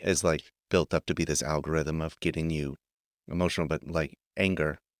like built up to be this algorithm of getting you emotional, but like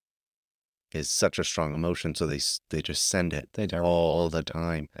anger is such a strong emotion, so they just send it all the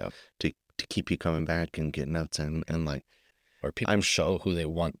time to keep you coming back and getting nuts and like. Or people show who they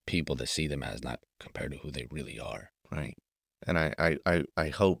want people to see them as, not compared to who they really are. Right. And I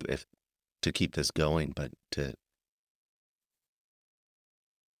hope to keep this going, but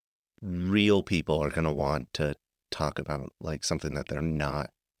real people are going to want to talk about like something that they're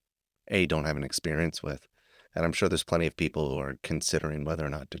don't have an experience with. And I'm sure there's plenty of people who are considering whether or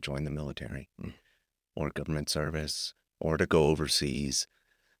not to join the military or government service or to go overseas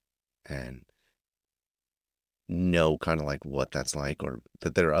and know kind of like what that's like, or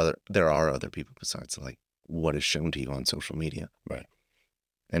that there are other people besides like what is shown to you on social media. Right.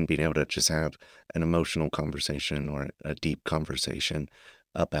 And being able to just have an emotional conversation or a deep conversation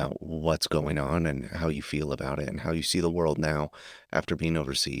about what's going on and how you feel about it and how you see the world now after being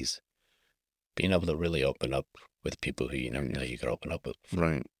overseas. Being able to really open up with people who you never know you could open up with.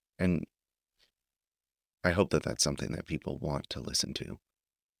 Right. And I hope that that's something that people want to listen to.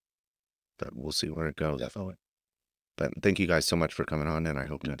 But we'll see where it goes. Definitely. But thank you guys so much for coming on, and I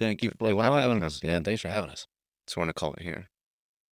hope to... Thank you. Like, why having us? Yeah, thanks for having us. Just want to call it here.